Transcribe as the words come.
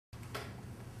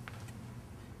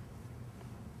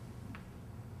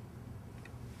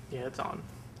Yeah, it's on,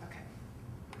 Okay.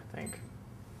 I think.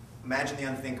 Imagine the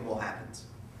unthinkable happens.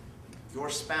 Your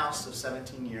spouse of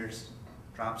 17 years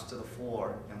drops to the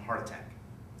floor in a heart attack.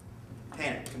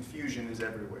 Panic, confusion is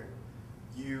everywhere.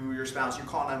 Your spouse, you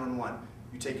call 911.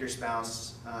 You take your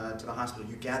spouse to the hospital.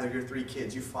 You gather your 3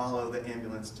 kids. You follow the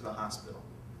ambulance to the hospital.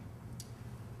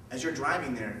 As you're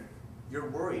driving there, you're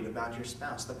worried about your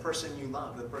spouse, the person you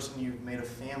love, the person you've made a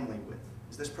family with.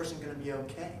 Is this person going to be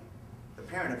okay? The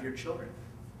parent of your children.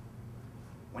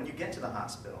 When you get to the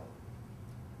hospital,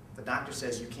 the doctor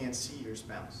says you can't see your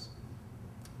spouse,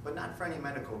 but not for any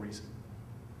medical reason.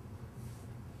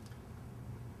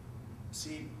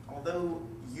 See, although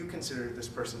you consider this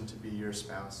person to be your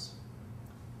spouse,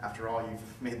 after all,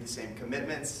 you've made the same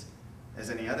commitments as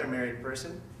any other married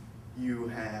person. You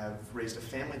have raised a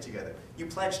family together. You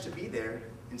pledge to be there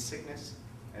in sickness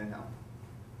and in health.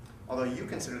 Although you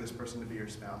consider this person to be your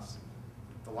spouse,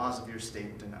 the laws of your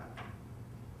state do not.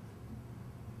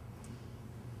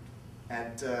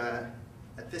 At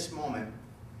this moment,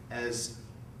 as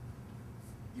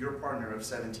your partner of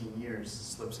 17 years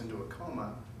slips into a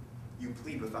coma, you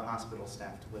plead with the hospital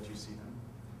staff to let you see them.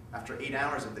 After 8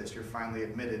 hours of this, you're finally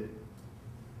admitted,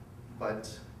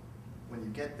 but when you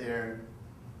get there,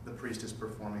 the priest is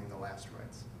performing the last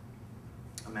rites.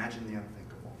 Imagine the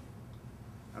unthinkable.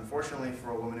 Unfortunately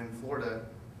for a woman in Florida,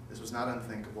 this was not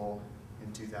unthinkable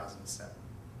in 2007.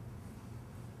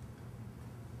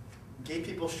 Gay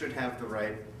people should have the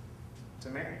right to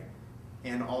marry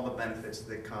and all the benefits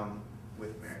that come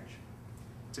with marriage.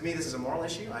 To me, this is a moral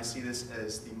issue. I see this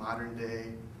as the modern day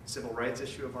civil rights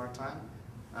issue of our time.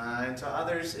 And to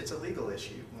others, it's a legal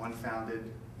issue, one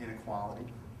founded in equality.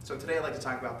 So today I'd like to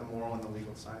talk about the moral and the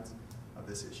legal sides of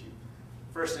this issue.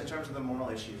 First, in terms of the moral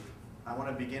issue, I want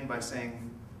to begin by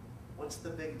saying, what's the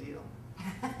big deal?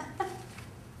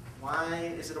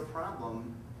 Why is it a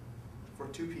problem for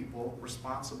 2 people,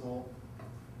 responsible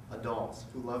adults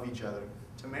who love each other,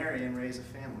 to marry and raise a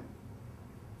family?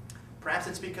 Perhaps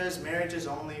it's because marriage is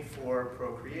only for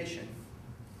procreation,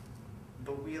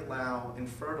 but we allow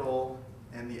infertile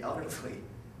and the elderly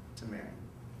to marry.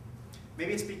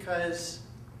 Maybe it's because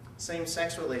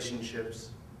same-sex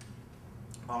relationships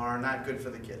are not good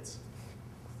for the kids.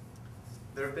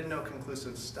 There have been no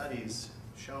conclusive studies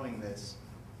showing this,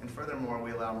 and furthermore,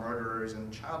 we allow murderers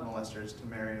and child molesters to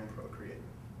marry and procreate.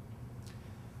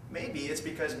 Maybe it's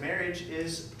because marriage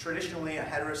is traditionally a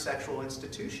heterosexual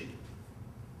institution.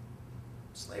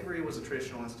 Slavery was a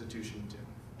traditional institution too.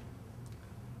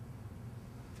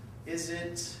 Is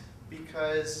it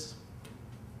because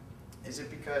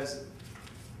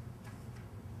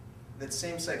that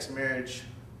same-sex marriage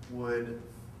would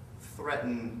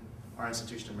threaten our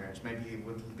institution of marriage? Maybe it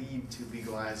would lead to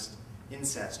legalized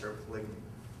incest or polygamy.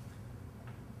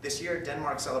 This year,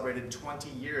 Denmark celebrated 20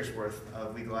 years worth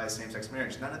of legalized same-sex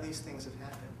marriage. None of these things have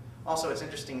happened. Also, it's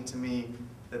interesting to me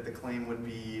that the claim would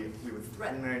be we would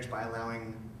threaten marriage by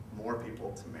allowing more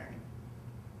people to marry.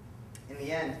 In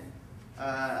the end,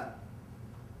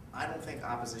 I don't think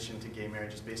opposition to gay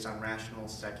marriage is based on rational,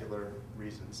 secular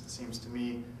reasons. It seems to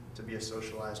me to be a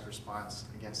socialized response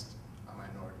against a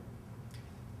minority.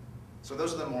 So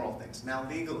those are the moral things. Now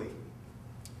legally,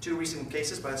 2 recent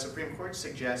cases by the Supreme Court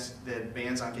suggest that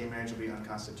bans on gay marriage will be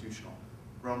unconstitutional.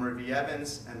 Romer v.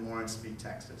 Evans and Lawrence v.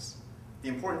 Texas. The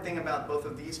important thing about both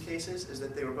of these cases is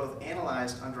that they were both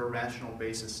analyzed under a rational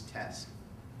basis test.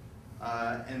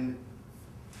 And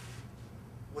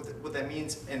what that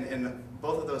means, and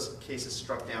both of those cases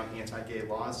struck down anti-gay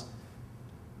laws,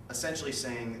 essentially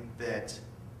saying that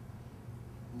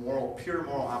pure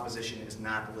moral opposition is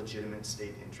not a legitimate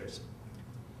state interest.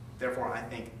 Therefore, I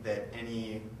think that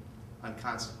any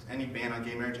ban on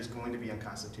gay marriage is going to be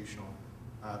unconstitutional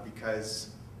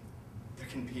because there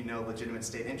can be no legitimate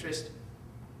state interest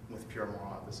with pure moral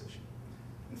opposition.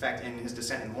 In fact, in his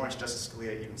dissent in Lawrence, Justice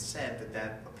Scalia even said that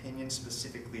that opinion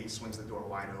specifically swings the door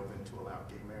wide open to allow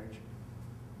gay marriage.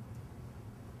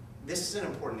 This is an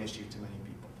important issue to many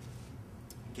people,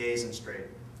 gays and straight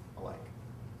alike.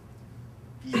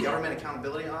 The Government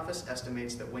Accountability Office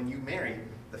estimates that when you marry,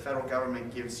 the federal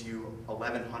government gives you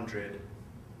 1,100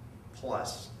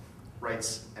 plus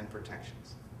rights and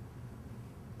protections.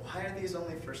 Why are these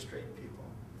only for straight people?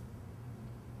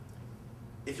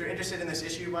 If you're interested in this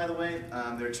issue, by the way,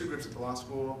 there are 2 groups at the law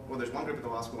school. Well, there's one group at the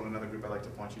law school and another group I'd like to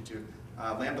point you to.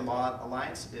 Lambda Law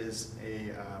Alliance is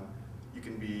you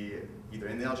can be either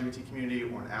in the LGBT community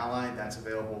or an ally. That's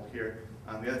available here.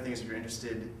 The other thing is if you're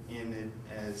interested in it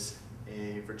as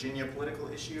a Virginia political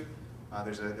issue,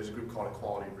 there's a group called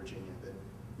Equality Virginia that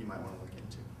you might want to look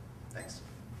into. Thanks.